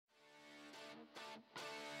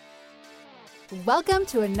Welcome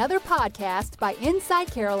to another podcast by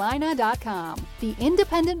InsideCarolina.com, the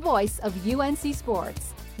independent voice of UNC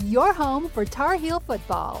Sports, your home for Tar Heel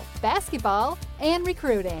football, basketball, and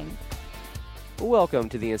recruiting. Welcome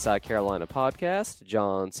to the Inside Carolina podcast.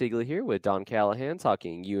 John Siegley here with Don Callahan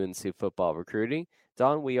talking UNC football recruiting.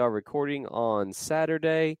 Don, we are recording on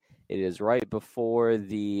Saturday. It is right before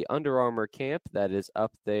the Under Armour camp that is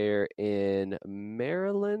up there in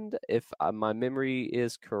Maryland, if my memory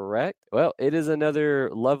is correct. Well, it is another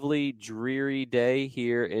lovely, dreary day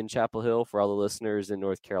here in Chapel Hill for all the listeners in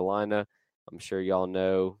North Carolina. I'm sure y'all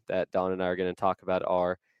know that Don and I are going to talk about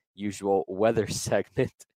our usual weather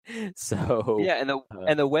segment. And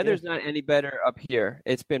the weather's not any better up here.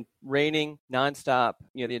 It's been raining nonstop,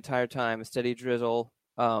 the entire time, a steady drizzle.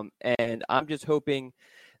 And I'm just hoping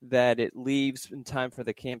that it leaves in time for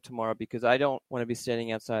the camp tomorrow because I don't want to be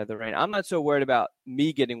standing outside the rain. I'm not so worried about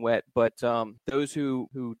me getting wet, but those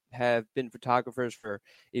who have been photographers for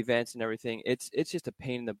events and everything, it's just a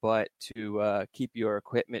pain in the butt to keep your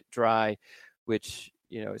equipment dry, which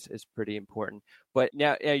is pretty important. But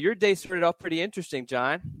now your day started off pretty interesting,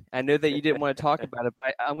 John. I know that you didn't want to talk about it,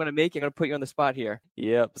 but I'm going to put you on the spot here.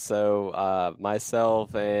 Yep. So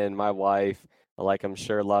myself and my wife, like I'm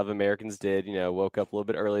sure a lot of Americans did, woke up a little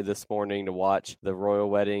bit early this morning to watch the royal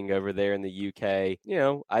wedding over there in the UK.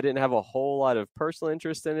 I didn't have a whole lot of personal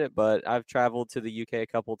interest in it, but I've traveled to the UK a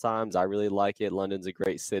couple times. I really like it. London's a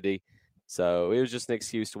great city. So it was just an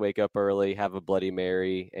excuse to wake up early, have a Bloody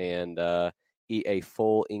Mary, and eat a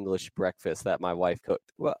full English breakfast that my wife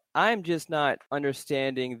cooked. Well, I'm just not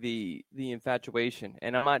understanding the infatuation.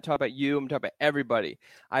 And I'm not talking about you. I'm talking about everybody.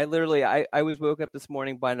 I was woke up this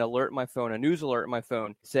morning by an alert on my phone, a news alert on my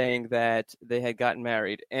phone, saying that they had gotten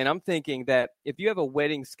married. And I'm thinking that if you have a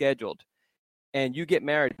wedding scheduled and you get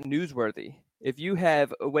married, newsworthy. If you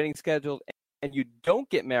have a wedding scheduled and you don't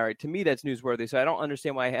get married, to me, that's newsworthy. So I don't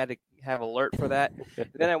understand why I had to have alert for that.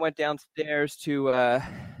 Then I went downstairs to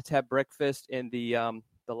have breakfast in the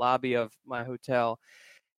lobby of my hotel,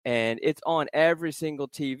 and it's on every single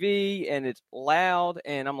TV, and it's loud.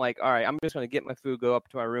 And I'm like, all right, I'm just going to get my food, go up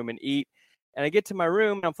to my room and eat. And I get to my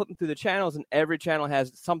room, and I'm flipping through the channels, and every channel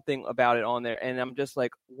has something about it on there. And I'm just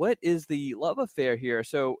like, what is the love affair here?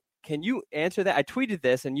 So can you answer that? I tweeted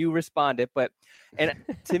this, and you responded. And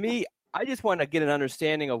to me, I just want to get an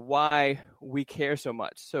understanding of why we care so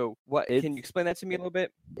much. So can you explain that to me a little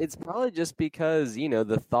bit? It's probably just because,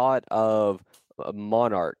 the thought of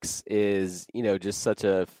monarchs is, just such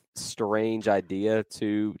a strange idea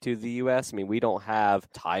to the U.S. I mean, we don't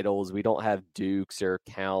have titles. We don't have dukes or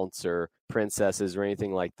counts or princesses or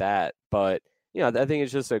anything like that. But, I think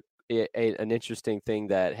it's just an interesting thing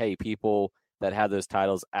that, hey, people that have those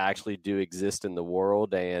titles actually do exist in the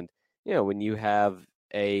world. And, when you have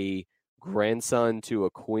a grandson to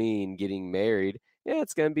a queen getting married,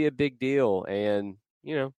 it's going to be a big deal. And,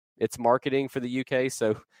 it's marketing for the UK,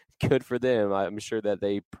 so good for them. I'm sure that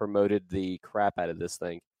they promoted the crap out of this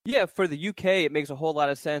thing. Yeah, for the UK, it makes a whole lot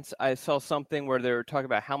of sense. I saw something where they were talking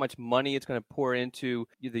about how much money it's going to pour into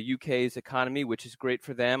the UK's economy, which is great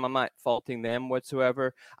for them. I'm not faulting them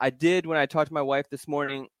whatsoever. I did, when I talked to my wife this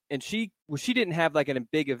morning, and she didn't have like a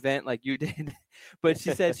big event like you did, but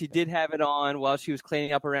she said she did have it on while she was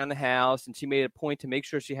cleaning up around the house, and she made a point to make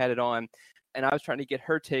sure she had it on. And I was trying to get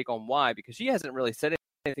her take on why, because she hasn't really said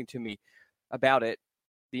anything to me about it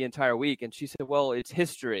the entire week. And she said, well, it's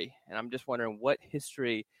history. And I'm just wondering what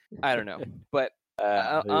history. I don't know. But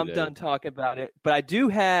I'm done talking about it. But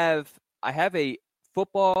I have a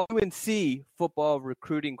UNC football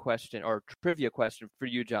recruiting question or trivia question for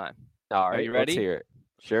you, John. All right. Are you ready? Let's hear it.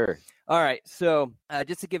 Sure. All right. So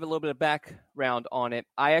just to give a little bit of background on it,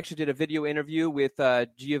 I actually did a video interview with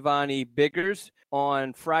Giovanni Biggers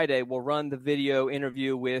on Friday. We'll run the video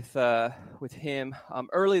interview with him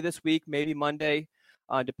early this week, maybe Monday,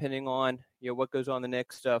 depending on what goes on the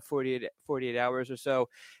next 48 hours or so.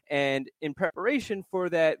 And in preparation for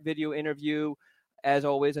that video interview, as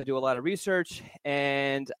always, I do a lot of research.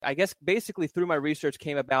 And I guess basically through my research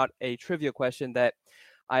came about a trivia question that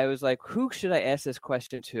I was like, who should I ask this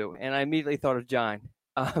question to? And I immediately thought of John.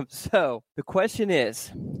 So the question is,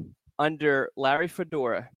 under Larry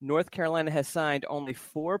Fedora, North Carolina has signed only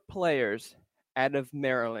 4 players out of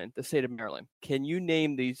Maryland, the state of Maryland. Can you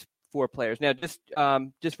name these 4 players? Now,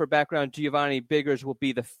 just for background, Giovanni Biggers will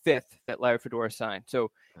be the 5th that Larry Fedora signed.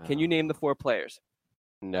 So can you name the 4 players?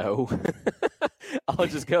 No. I'll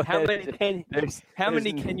just go ahead. How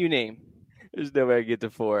many can you name? There's no way I get to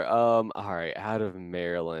 4. All right, out of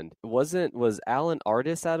Maryland. Was Alan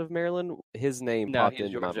Artis out of Maryland? His name popped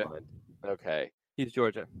into my mind. Okay. He's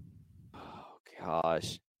Georgia. Oh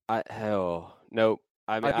gosh. Nope.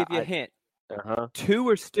 I'll give you a hint. Uh-huh. 2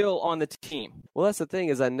 are still on the team. Well, that's the thing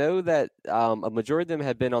is I know that a majority of them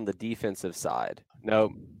have been on the defensive side.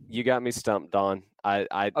 No, you got me stumped, Don.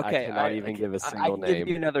 I Okay, cannot even give a I single can give you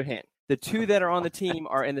name. another hint. The 2 that are on the team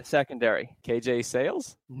are in the secondary. KJ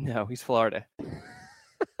Sales? No, he's Florida.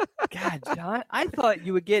 God, John, I thought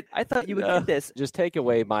you would get this. Just take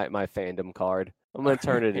away my fandom card. I'm gonna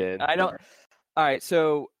turn it in. I don't. All right,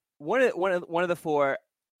 so one of the 4,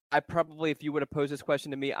 I probably, if you would have posed this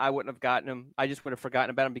question to me, I wouldn't have gotten him. I just would have forgotten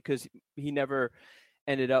about him because he never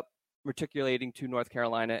ended up matriculating to North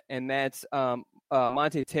Carolina, and that's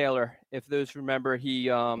Monte Taylor. If those remember, he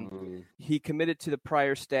committed to the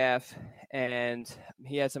prior staff, and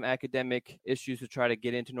he had some academic issues to try to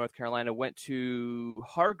get into North Carolina. Went to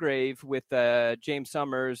Hargrave with James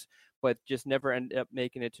Summers, but just never ended up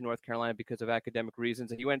making it to North Carolina because of academic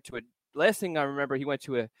reasons. And he went to last thing I remember, he went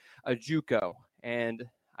to a JUCO, and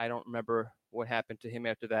I don't remember what happened to him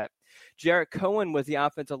after that. Jarrett Cohen was the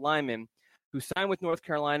offensive lineman who signed with North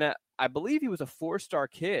Carolina. I believe he was a 4-star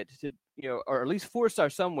kid, or at least 4-star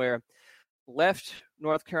somewhere. Left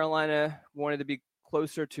North Carolina, wanted to be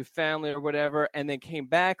closer to family or whatever, and then came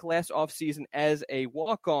back last offseason as a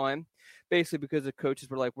walk-on, basically because the coaches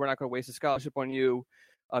were like, we're not going to waste a scholarship on you.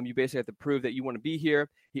 You basically have to prove that you want to be here.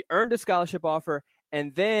 He earned a scholarship offer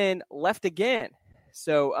and then left again.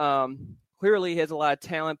 So clearly he has a lot of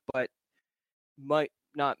talent, but might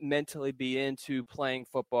not mentally be into playing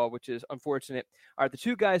football, which is unfortunate. All right, the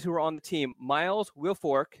 2 guys who are on the team, Miles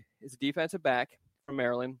Wilfork is a defensive back from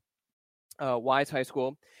Maryland, Wise High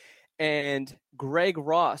School, and Greg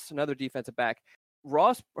Ross, another defensive back.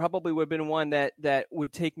 Ross probably would have been one that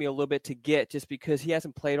would take me a little bit to get just because he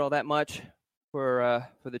hasn't played all that much for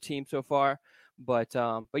the team so far. But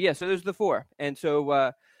yeah, so there's the 4. And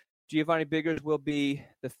so Giovanni Biggers will be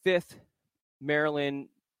the 5th Maryland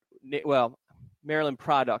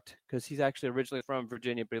product, because he's actually originally from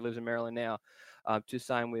Virginia, but he lives in Maryland now, to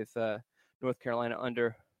sign with North Carolina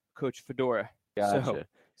under Coach Fedora. Gotcha.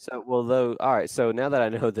 So, all right. So now that I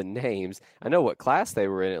know the names, I know what class they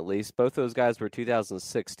were in at least. Both those guys were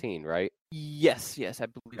 2016, right? Yes, I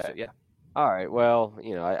believe so, yeah. All right. Well,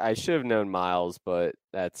 I should have known Miles, but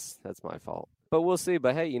that's my fault. But we'll see.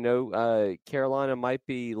 But hey, Carolina might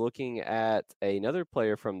be looking at another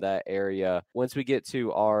player from that area once we get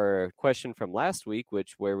to our question from last week,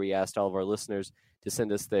 where we asked all of our listeners to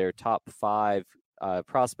send us their top 5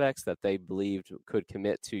 prospects that they believed could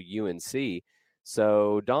commit to UNC.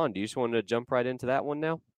 So, Don, do you just want to jump right into that one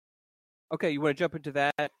now? Okay, you want to jump into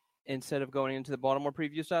that instead of going into the Baltimore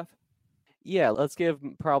preview stuff? Yeah, let's give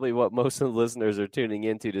probably what most of the listeners are tuning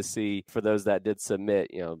into to see. For those that did submit,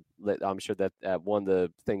 I'm sure that one of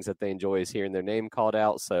the things that they enjoy is hearing their name called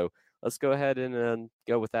out. So let's go ahead and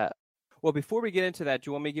go with that. Well, before we get into that, do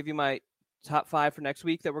you want me to give you my top 5 for next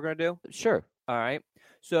week that we're going to do? Sure. All right.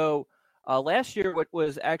 So last year, what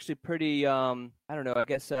was actually pretty, I don't know, I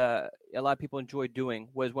guess a lot of people enjoyed doing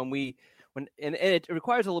was and it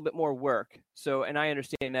requires a little bit more work. So, and I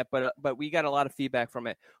understand that, but we got a lot of feedback from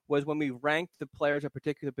it, was when we ranked the players at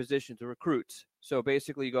particular positions, the recruits. So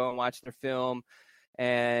basically you go and watch their film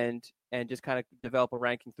and just kind of develop a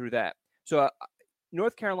ranking through that. So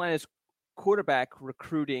North Carolina's quarterback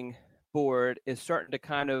recruiting board is starting to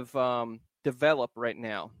kind of develop right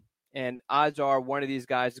now. And odds are one of these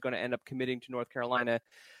guys is going to end up committing to North Carolina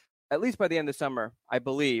at least by the end of the summer, I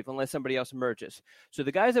believe, unless somebody else emerges. So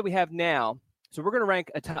the guys that we have now, so we're going to rank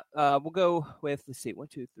a top. We'll go with, let's see, 1,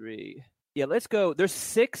 2, 3. Yeah, let's go. There's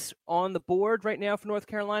 6 on the board right now for North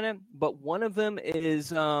Carolina, but one of them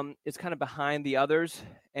is kind of behind the others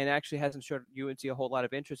and actually hasn't showed UNC a whole lot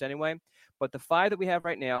of interest anyway. But the 5 that we have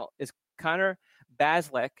right now is Connor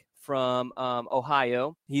Bazelak from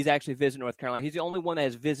Ohio. He's actually visited North Carolina. He's the only one that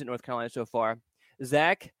has visited North Carolina so far.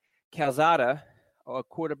 Zach Calzada, a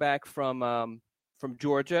quarterback from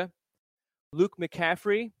Georgia. Luke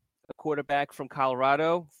McCaffrey, a quarterback from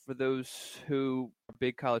Colorado. For those who are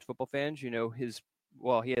big college football fans, he has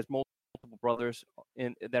multiple brothers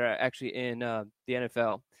that are actually in the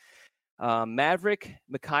NFL. Maverick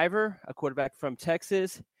McIver, a quarterback from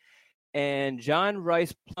Texas, and John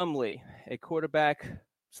Rice Plumlee, a quarterback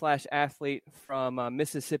 / athlete from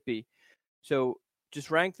Mississippi. So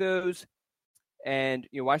just rank those, and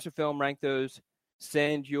watch the film, rank those.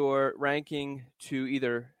 Send your ranking to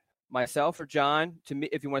either myself or John. To me,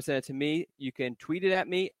 if you want to send it to me, you can tweet it at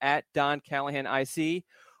me at Don Callahan IC,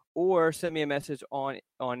 or send me a message on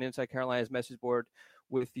Inside Carolina's message board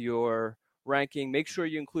with your ranking. Make sure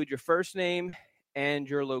you include your first name and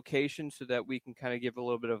your location so that we can kind of give a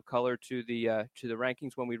little bit of color to the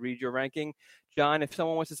rankings when we read your ranking. John, if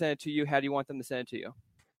someone wants to send it to you, how do you want them to send it to you?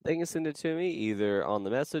 They can send it to me either on the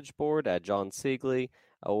message board at John Siegley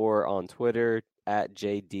or on Twitter at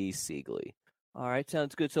JD Siegley. All right,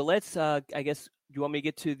 sounds good. So let's, I guess, do you want me to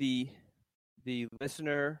get to the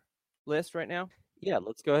listener list right now? Yeah,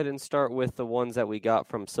 let's go ahead and start with the ones that we got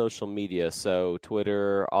from social media. So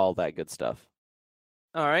Twitter, all that good stuff.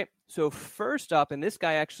 All right. So first up, and this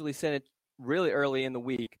guy actually sent it really early in the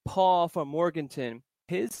week, Paul from Morganton.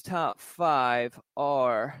 His top 5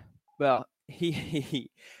 are, well, he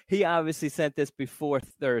obviously sent this before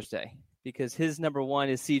Thursday because his number 1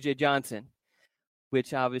 is CJ Johnson,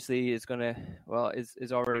 which obviously is going to, well,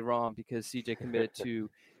 is already wrong because CJ committed to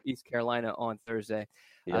East Carolina on Thursday.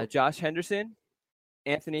 Yep. Josh Henderson,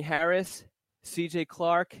 Anthony Harris, CJ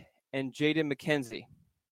Clark, and Jaden McKenzie.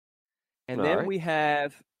 And then we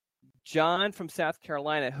have John from South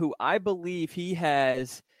Carolina, who I believe he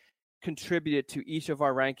has contributed to each of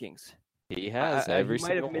our rankings. He has every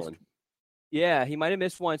single one. Yeah, he might have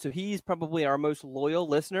missed one. So he's probably our most loyal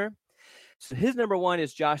listener. So his number 1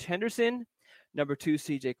 is Josh Henderson. Number 2,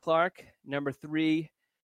 CJ Clark. Number 3,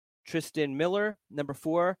 Tristan Miller. Number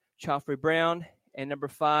 4, Joffrey Brown. And number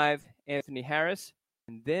 5, Anthony Harris.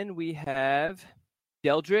 And then we have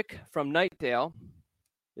Deldrick from Knightdale.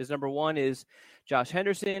 His number 1 is Josh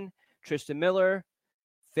Henderson, Tristan Miller,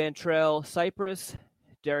 Fantrell Cypress,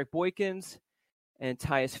 Derek Boykins, and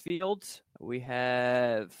Tyus Fields. We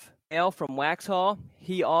have Al from Waxhaw.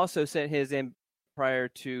 He also sent his in prior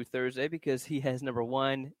to Thursday because he has number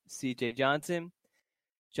 1, CJ Johnson,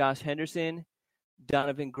 Josh Henderson,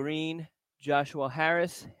 Donovan Green, Joshua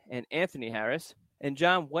Harris, and Anthony Harris. And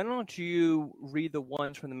John, why don't you read the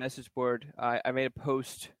ones from the message board? I made a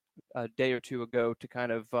post a day or two ago to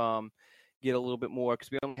kind of get a little bit more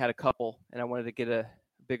because we only had a couple and I wanted to get a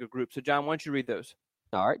bigger group. So John, why don't you read those?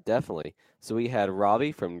 All right, definitely. So we had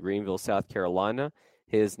Robbie from Greenville, South Carolina.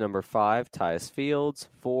 His number 5, Tyus Fields.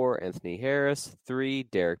 4, Anthony Harris. 3,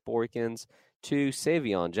 Derek Boykins. 2,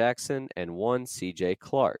 Savion Jackson. And 1, CJ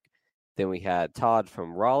Clark. Then we had Todd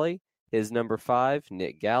from Raleigh. His number 5,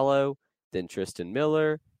 Nick Gallo. Then Tristan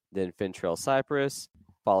Miller. Then Fintrell Cypress,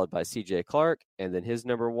 followed by CJ Clark. And then his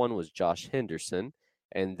number 1 was Josh Henderson.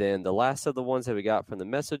 And then the last of the ones that we got from the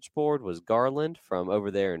message board was Garland from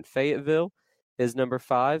over there in Fayetteville. His number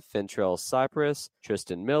 5, Fintrell Cypress,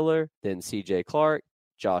 Tristan Miller, then CJ Clark,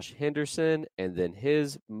 Josh Henderson, and then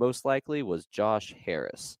his most likely was Josh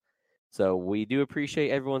Harris. So we do appreciate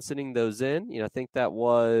everyone sending those in. I think that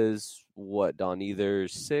was what, Don, either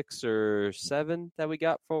 6 or 7 that we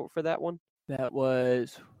got for that one. That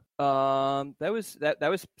was 7.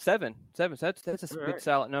 7. That's a good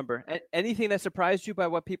solid number. Anything that surprised you by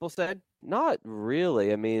what people said? Not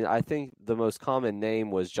really. I mean, I think the most common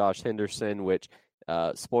name was Josh Henderson, which,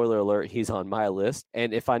 spoiler alert, he's on my list.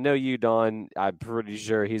 And if I know you, Don, I'm pretty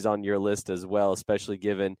sure he's on your list as well, especially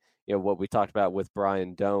given what we talked about with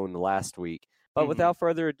Brian Doan last week. But without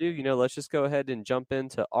further ado, let's just go ahead and jump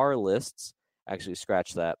into our lists. Actually,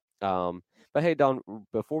 scratch that. But hey, Don,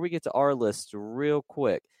 before we get to our lists real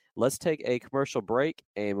quick, let's take a commercial break,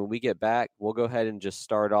 and when we get back, we'll go ahead and just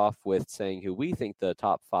start off with saying who we think the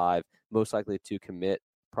top 5 most likely to commit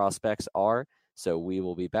prospects are. So we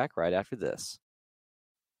will be back right after this.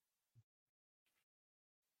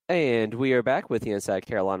 And we are back with the Inside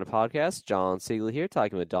Carolina podcast. John Siegley here,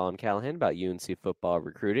 talking with Don Callahan about UNC football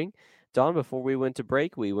recruiting. Don, before we went to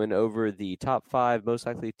break, we went over the top 5 most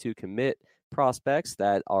likely to commit prospects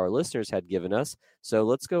that our listeners had given us. So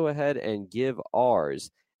let's go ahead and give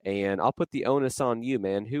ours. And I'll put the onus on you,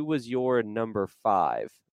 man. Who was your number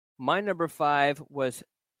 5? My number 5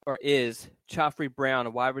 is Joffrey Brown, a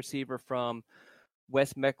wide receiver from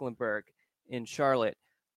West Mecklenburg in Charlotte.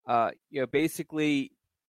 Basically,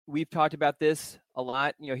 we've talked about this a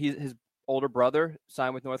lot. His older brother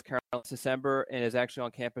signed with North Carolina in December and is actually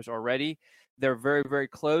on campus already. They're very, very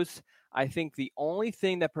close. I think the only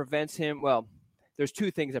thing that prevents him, there's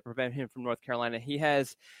 2 things that prevent him from North Carolina. He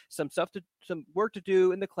has some work to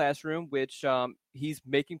do in the classroom, which he's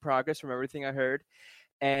making progress from everything I heard.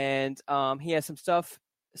 And he has some stuff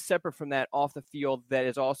separate from that off the field that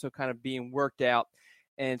is also kind of being worked out.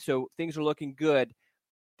 And so things are looking good.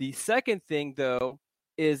 The second thing, though,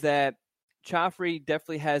 is that Joffrey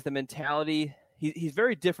definitely has the mentality. He's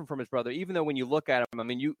very different from his brother, even though when you look at him, I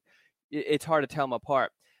mean, it's hard to tell them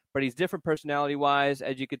apart. But he's different personality-wise.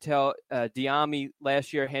 As you could tell, Diami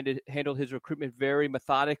last year handled his recruitment very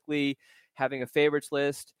methodically, having a favorites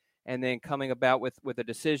list, and then coming about with a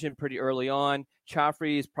decision pretty early on.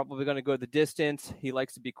 Joffrey is probably going to go the distance. He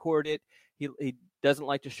likes to be courted. He doesn't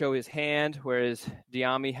like to show his hand, whereas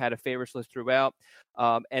Diami had a favorites list throughout.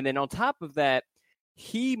 And then on top of that,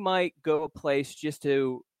 he might go a place just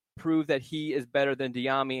to prove that he is better than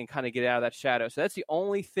Dyami and kind of get out of that shadow. So that's the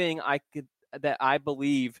only thing that I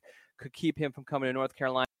believe could keep him from coming to North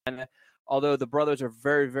Carolina, although the brothers are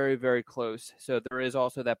very, very, very close. So there is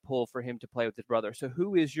also that pull for him to play with his brother. So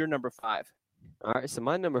who is your number 5? All right, so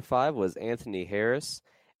my number 5 was Anthony Harris,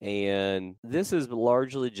 and this is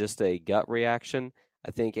largely just a gut reaction.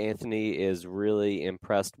 I think Anthony is really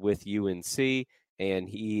impressed with UNC, and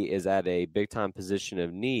he is at a big-time position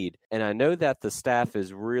of need. And I know that the staff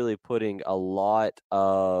is really putting a lot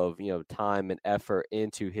of time and effort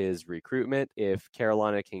into his recruitment. If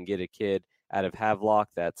Carolina can get a kid out of Havelock,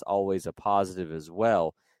 that's always a positive as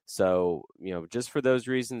well. So, just for those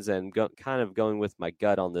reasons and kind of going with my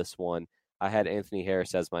gut on this one, I had Anthony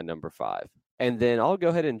Harris as my number 5. And then I'll go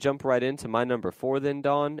ahead and jump right into my number 4 then,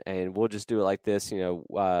 Dawn, and we'll just do it like this.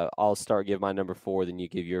 I'll give my number 4, then you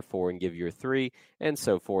give your 4 and give your 3, and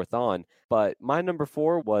so forth on. But my number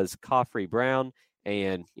 4 was Khafre Brown,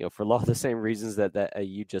 and, for a lot of the same reasons that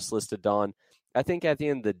you just listed, Dawn. I think at the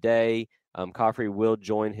end of the day, Khafre will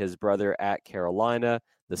join his brother at Carolina.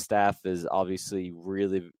 The staff is obviously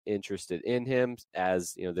really interested in him,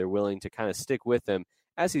 as, they're willing to kind of stick with him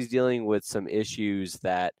as he's dealing with some issues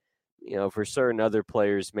that, for certain other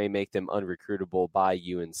players may make them unrecruitable by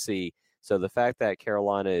UNC. So the fact that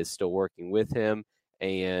Carolina is still working with him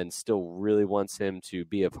and still really wants him to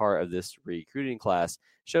be a part of this recruiting class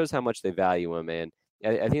shows how much they value him. And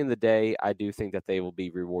at the end of the day, I do think that they will be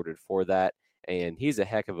rewarded for that. And he's a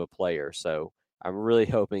heck of a player. So I'm really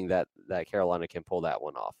hoping that Carolina can pull that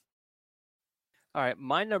one off. All right,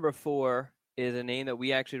 my number 4 is a name that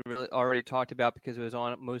we actually really already talked about because it was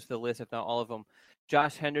on most of the list, if not all of them.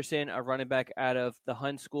 Josh Henderson, a running back out of the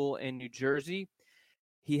Hun School in New Jersey.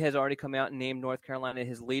 He has already come out and named North Carolina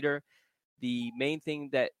his leader. The main thing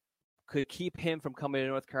that could keep him from coming to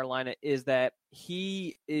North Carolina is that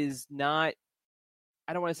he is not,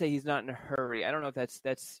 I don't want to say he's not in a hurry. I don't know if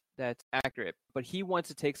that's accurate, but he wants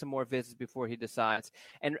to take some more visits before he decides.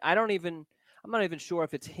 And I'm not even sure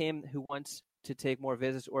if it's him who wants to take more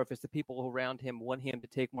visits or if it's the people around him want him to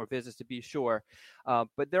take more visits, to be sure.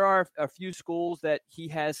 But there are a few schools that he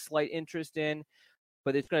has slight interest in,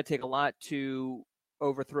 but it's going to take a lot to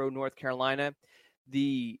overthrow North Carolina.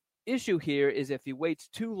 The issue here is if he waits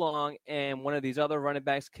too long and one of these other running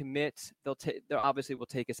backs commits, they obviously will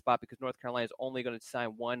take his spot because North Carolina is only going to sign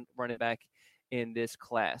one running back in this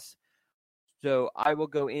class. So I will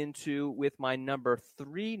go with my number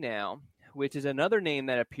 3 now, which is another name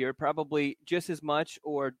that appeared probably just as much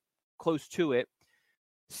or close to it.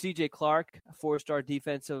 C.J. Clark, a 4-star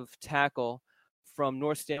defensive tackle from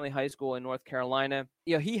North Stanley High School in North Carolina.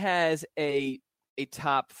 He has a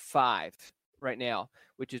top 5 right now,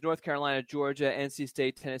 which is North Carolina, Georgia, NC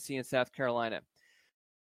State, Tennessee, and South Carolina.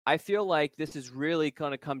 I feel like this is really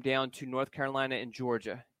going to come down to North Carolina and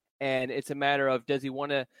Georgia. And it's a matter of, does he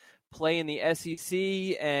want to play in the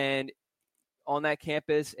SEC and on that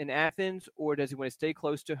campus in Athens, or does he want to stay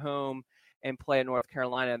close to home and play at North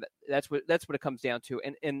Carolina? That's what it comes down to.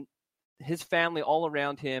 And his family all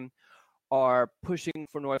around him are pushing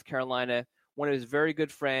for North Carolina. One of his very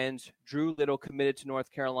good friends, Drew Little, committed to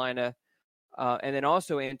North Carolina. And then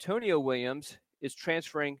also Antonio Williams is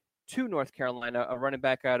transferring to North Carolina, a running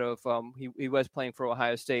back out of he was playing for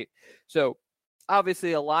Ohio State. So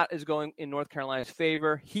obviously a lot is going in North Carolina's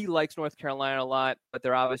favor. He likes North Carolina a lot, but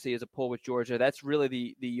there obviously is a pull with Georgia. That's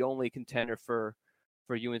really the only contender for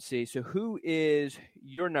UNC. So who is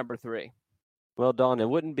your number 3? Well, Dawn, it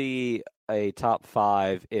wouldn't be a top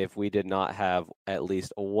 5 if we did not have at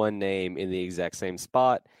least one name in the exact same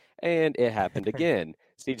spot, and it happened again.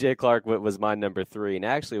 C.J. Clark was my number 3, and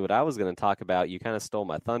actually what I was going to talk about, you kind of stole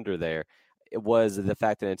my thunder there. It was the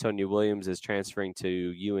fact that Antonio Williams is transferring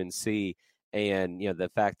to UNC, and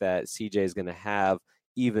the fact that CJ is going to have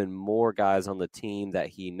even more guys on the team that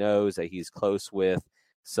he knows, that he's close with.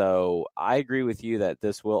 So I agree with you that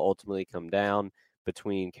this will ultimately come down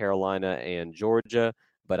between Carolina and Georgia,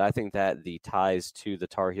 but I think that the ties to the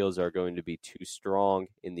Tar Heels are going to be too strong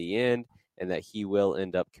in the end, and that he will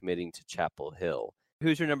end up committing to Chapel Hill.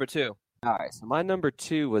 Who's your number 2? All right, so my number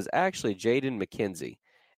 2 was actually Jaden McKenzie.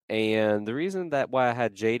 And the reason why I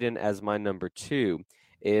had Jaden as my number 2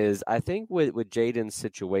 is I think with Jaden's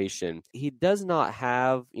situation, he does not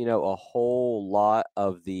have, a whole lot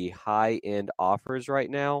of the high-end offers right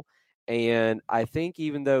now. And I think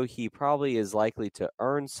even though he probably is likely to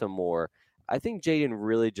earn some more, I think Jaden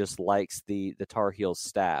really just likes the Tar Heels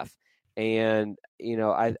staff. And,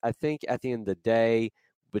 I think at the end of the day,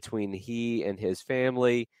 between he and his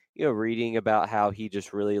family, reading about how he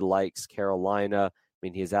just really likes Carolina. I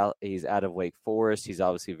mean, he's out of Wake Forest. He's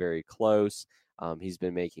obviously very close. He's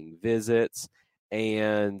been making visits.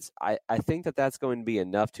 And I think that that's going to be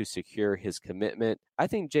enough to secure his commitment. I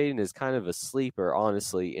think Jaden is kind of a sleeper,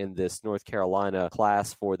 honestly, in this North Carolina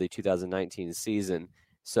class for the 2019 season.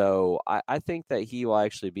 So I think that he will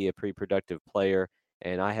actually be a pretty productive player,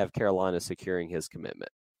 and I have Carolina securing his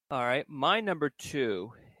commitment. All right. My number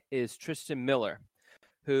 2 is Tristan Miller,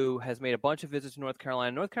 who has made a bunch of visits to North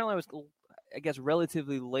Carolina. North Carolina was, I guess,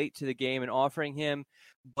 relatively late to the game in offering him,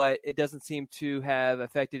 but it doesn't seem to have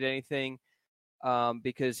affected anything.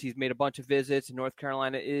 Because he's made a bunch of visits, and North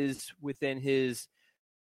Carolina is within his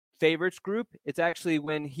favorites group. It's actually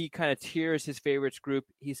when he kind of tiers his favorites group,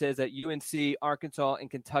 he says that UNC, Arkansas, and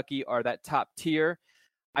Kentucky are that top tier.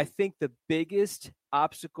 I think the biggest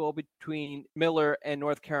obstacle between Miller and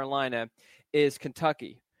North Carolina is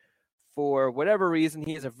Kentucky. For whatever reason,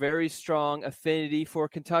 he has a very strong affinity for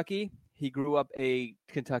Kentucky. He grew up a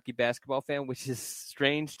Kentucky basketball fan, which is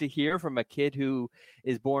strange to hear from a kid who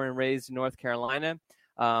is born and raised in North Carolina.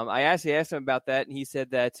 I actually asked him about that, and he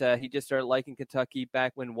said that he just started liking Kentucky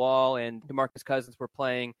back when Wall and DeMarcus Cousins were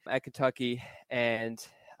playing at Kentucky, and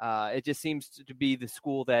it just seems to be the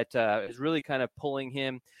school that is really kind of pulling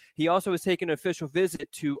him. He also has taken an official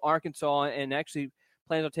visit to Arkansas and actually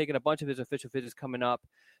plans on taking a bunch of his official visits coming up.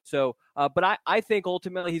 So, but I think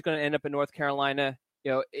ultimately he's going to end up in North Carolina.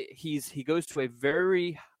 You know, he goes to a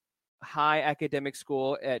very high academic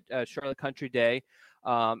school at Charlotte Country Day,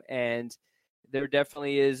 and there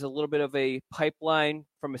definitely is a little bit of a pipeline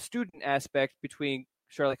from a student aspect between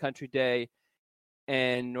Charlotte Country Day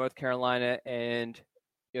and North Carolina, and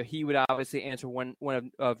he would obviously answer one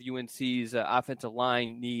of UNC's offensive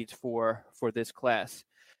line needs for this class.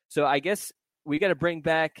 So I guess we got to bring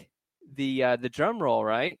back the drum roll,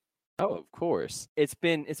 right? Oh, of course. It's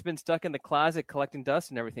been stuck in the closet collecting dust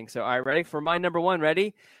and everything. So, all right, ready for my number 1?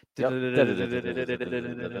 Ready? Yep.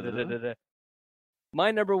 My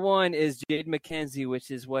number 1 is Jaden McKenzie, which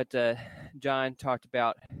is what John talked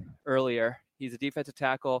about earlier. He's a defensive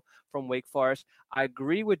tackle from Wake Forest. I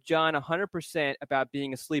agree with John 100% about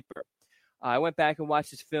being a sleeper. I went back and watched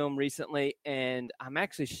his film recently, and I'm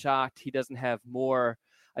actually shocked he doesn't have more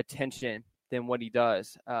attention than what he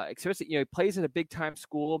does. Especially, he plays at a big-time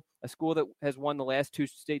school, a school that has won the last 2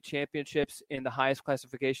 state championships in the highest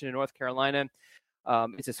classification in North Carolina.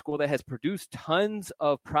 It's a school that has produced tons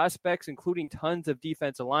of prospects, including tons of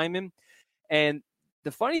defensive linemen. And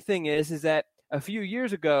the funny thing is that a few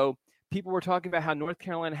years ago, people were talking about how North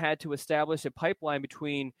Carolina had to establish a pipeline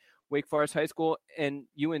between Wake Forest High School and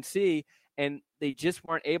UNC, and they just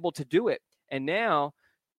weren't able to do it. And now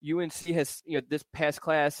UNC has, this past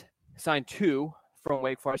class signed 2 from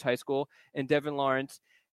Wake Forest High School, and Devin Lawrence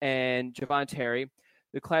and Javon Terry.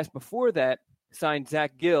 The class before that signed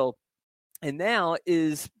Zach Gill, and now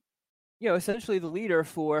is, essentially the leader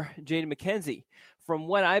for Jaden McKenzie. From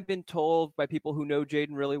what I've been told by people who know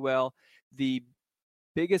Jaden really well, the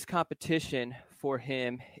biggest competition for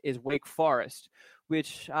him is Wake Forest,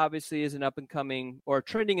 which obviously is an up-and-coming or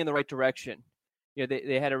trending in the right direction.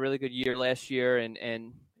 They had a really good year last year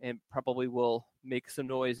and probably will make some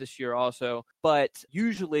noise this year also. But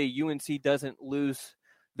usually UNC doesn't lose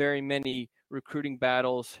very many recruiting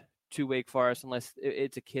battles to Wake Forest unless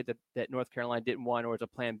it's a kid that North Carolina didn't want or it's a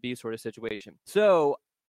plan B sort of situation. So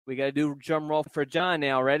we got to do drum roll for John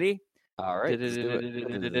now. Ready? All right.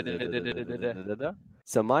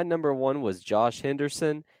 So my number 1 was Josh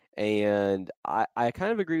Henderson. And I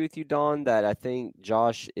kind of agree with you, Don, that I think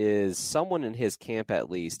Josh is someone in his camp at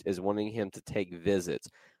least is wanting him to take visits.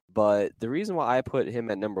 But the reason why I put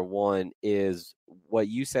him at number 1 is what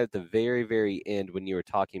you said at the very, very end when you were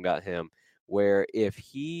talking about him, where if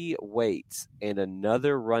he waits and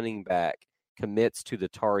another running back commits to the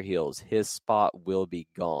Tar Heels, his spot will be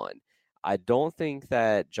gone. I don't think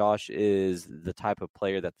that Josh is the type of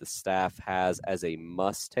player that the staff has as a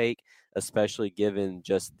must-take, especially given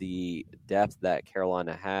just the depth that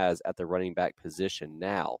Carolina has at the running back position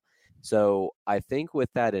now. So I think with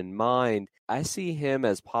that in mind, I see him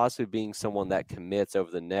as possibly being someone that commits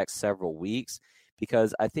over the next several weeks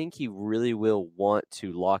because I think he really will want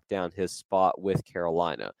to lock down his spot with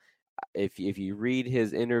Carolina. If you read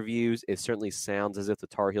his interviews, it certainly sounds as if the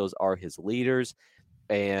Tar Heels are his leaders.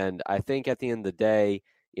 And I think at the end of the day,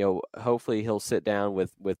 hopefully he'll sit down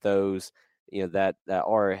with those, that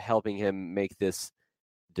are helping him make this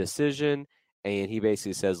decision. And he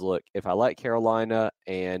basically says, look, if I like Carolina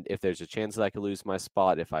and if there's a chance that I could lose my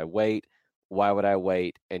spot, if I wait, why would I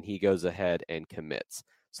wait? And he goes ahead and commits.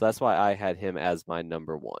 So that's why I had him as my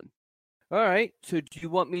number 1. All right. So do you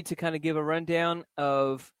want me to kind of give a rundown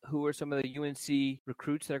of who are some of the UNC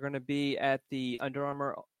recruits that are going to be at the Under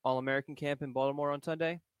Armour All-American Camp in Baltimore on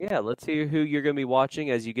Sunday? Yeah, let's hear who you're going to be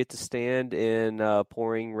watching as you get to stand in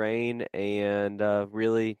pouring rain and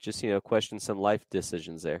really just, question some life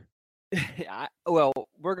decisions there. Well,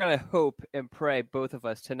 we're going to hope and pray, both of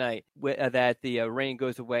us tonight, that the rain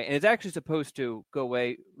goes away. And it's actually supposed to go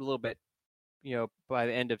away a little bit, by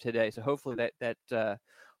the end of today. So hopefully that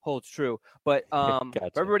holds true. But Gotcha.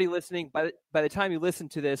 for everybody listening, by the time you listen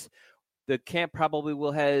to this, the camp probably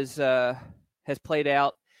has played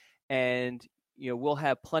out, and we'll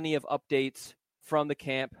have plenty of updates from the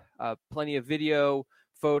camp, plenty of video,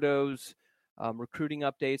 photos, recruiting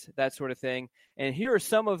updates, that sort of thing. And here are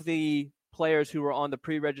some of the players who are on the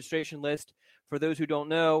pre-registration list. For those who don't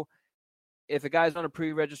know, if a guy's on a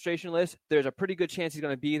pre-registration list, there's a pretty good chance he's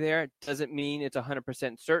going to be there. It doesn't mean it's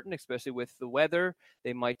 100% certain, especially with the weather.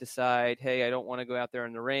 They might decide, hey, I don't want to go out there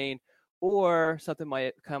in the rain, or something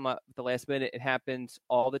might come up at the last minute. It happens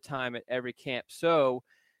all the time at every camp. So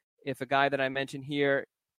if a guy that I mentioned here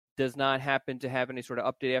does not happen to have any sort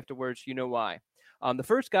of update afterwards, you know why. The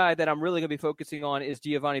first guy that I'm really going to be focusing on is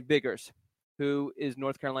Giovanni Biggers, who is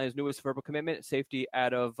North Carolina's newest verbal commitment, safety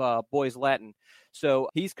out of Boys Latin. So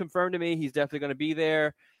he's confirmed to me he's definitely going to be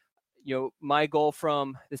there. My goal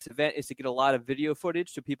from this event is to get a lot of video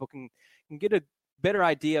footage so people can get a better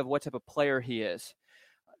idea of what type of player he is.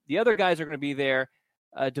 The other guys are going to be there.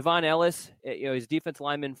 Devon Ellis, he's a defense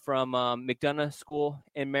lineman from McDonough School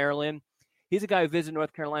in Maryland. He's a guy who visited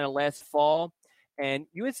North Carolina last fall, and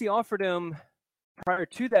UNC offered him prior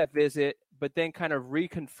to that visit, but then kind of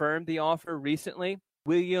reconfirmed the offer recently.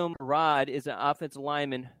 William Rod is an offensive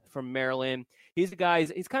lineman from Maryland. He's a guy,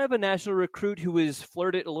 he's kind of a national recruit who has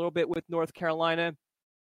flirted a little bit with North Carolina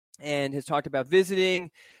and has talked about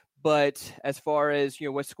visiting. But as far as,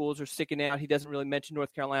 what schools are sticking out, he doesn't really mention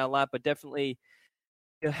North Carolina a lot, but definitely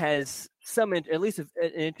has some, at least an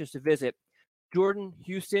interest to visit. Jordan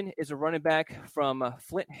Houston is a running back from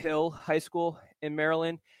Flint Hill High School in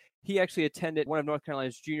Maryland. He actually attended one of North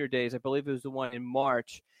Carolina's junior days. I believe it was the one in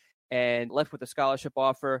March, and left with a scholarship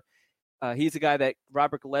offer. He's a guy that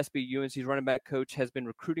Robert Gillespie, UNC's running back coach, has been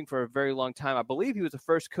recruiting for a very long time. I believe he was the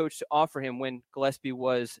first coach to offer him when Gillespie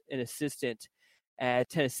was an assistant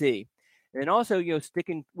at Tennessee. And then also,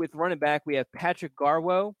 sticking with running back, we have Patrick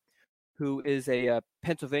Garwo, who is a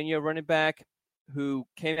Pennsylvania running back who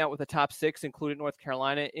came out with a top 6, included North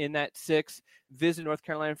Carolina in that 6, visited North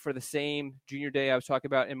Carolina for the same junior day I was talking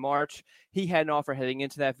about in March. He had an offer heading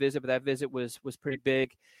into that visit, but that visit was pretty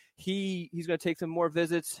big. He's going to take some more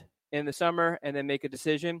visits in the summer and then make a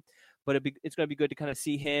decision, but it's going to be good to kind of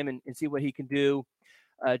see him and see what he can do.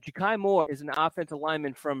 Ja'Kai Moore is an offensive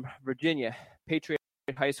lineman from Virginia, Patriot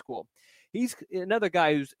High School. He's another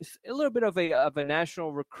guy who's a little bit of a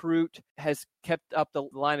national recruit, has kept up the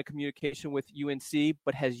line of communication with UNC,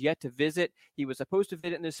 but has yet to visit. He was supposed to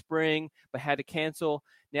visit in the spring, but had to cancel.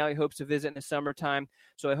 Now he hopes to visit in the summertime.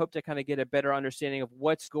 So I hope to kind of get a better understanding of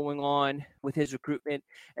what's going on with his recruitment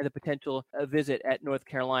and the potential visit at North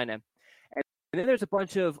Carolina. And then there's a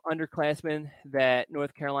bunch of underclassmen that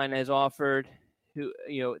North Carolina has offered, who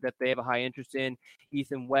that they have a high interest in.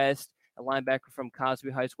 Ethan West, a linebacker from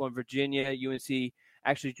Cosby High School in Virginia. UNC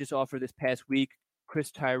actually just offered this past week.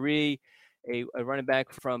 Chris Tyree, a running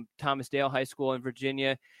back from Thomas Dale High School in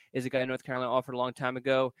Virginia, is a guy North Carolina offered a long time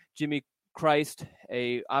ago. Jimmy Christ,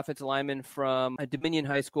 a offensive lineman from Dominion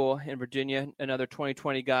High School in Virginia, another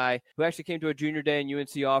 2020 guy who actually came to a junior day and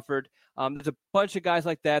UNC offered. There's a bunch of guys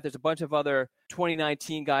like that. There's a bunch of other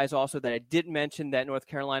 2019 guys also that I didn't mention that North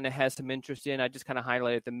Carolina has some interest in. I just kind of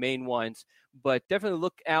highlighted the main ones, but definitely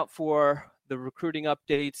look out for the recruiting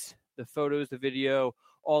updates, the photos, the video,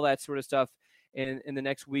 all that sort of stuff in the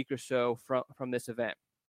next week or so from this event.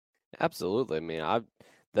 Absolutely. I mean,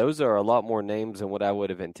 those are a lot more names than what I would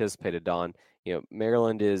have anticipated, Don.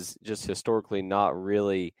 Maryland is just historically not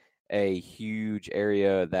really a huge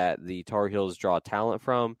area that the Tar Heels draw talent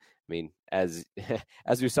from. I mean, as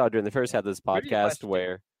we saw during the first half of this podcast,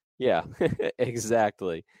 where, yeah,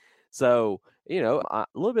 exactly. So, I'm a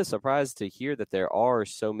little bit surprised to hear that there are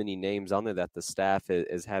so many names on there that the staff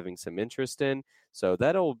is having some interest in. So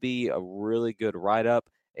that'll be a really good write-up.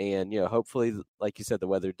 And, hopefully, like you said, the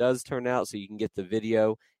weather does turn out so you can get the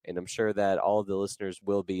video. And I'm sure that all of the listeners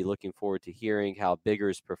will be looking forward to hearing how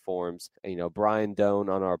Biggers performs. Brian Doan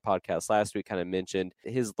on our podcast last week kind of mentioned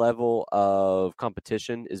his level of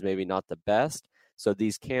competition is maybe not the best. So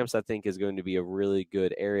these camps, I think, is going to be a really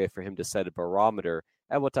good area for him to set a barometer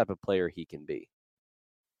at what type of player he can be.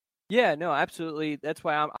 Yeah, no, absolutely. That's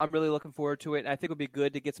why I'm really looking forward to it. And I think it'll be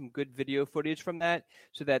good to get some good video footage from that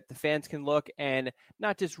so that the fans can look and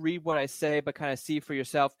not just read what I say, but kind of see for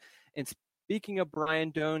yourself. And speaking of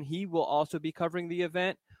Brian Doan, he will also be covering the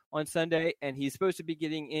event on Sunday, and he's supposed to be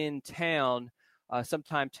getting in town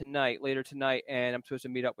sometime tonight, later tonight, and I'm supposed to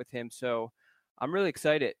meet up with him. So I'm really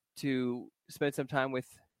excited to spend some time with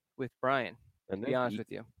Brian, to be honest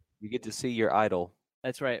with you. You get to see your idol.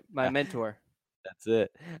 That's right, my mentor. That's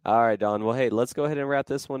it. All right, Don. Well, hey, let's go ahead and wrap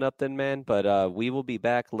this one up then, man. But we will be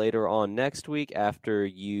back later on next week after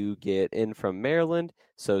you get in from Maryland.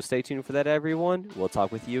 So stay tuned for that, everyone. We'll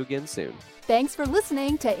talk with you again soon. Thanks for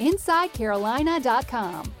listening to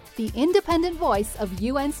InsideCarolina.com, the independent voice of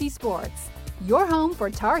UNC Sports, your home for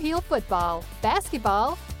Tar Heel football,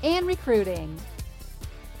 basketball, and recruiting.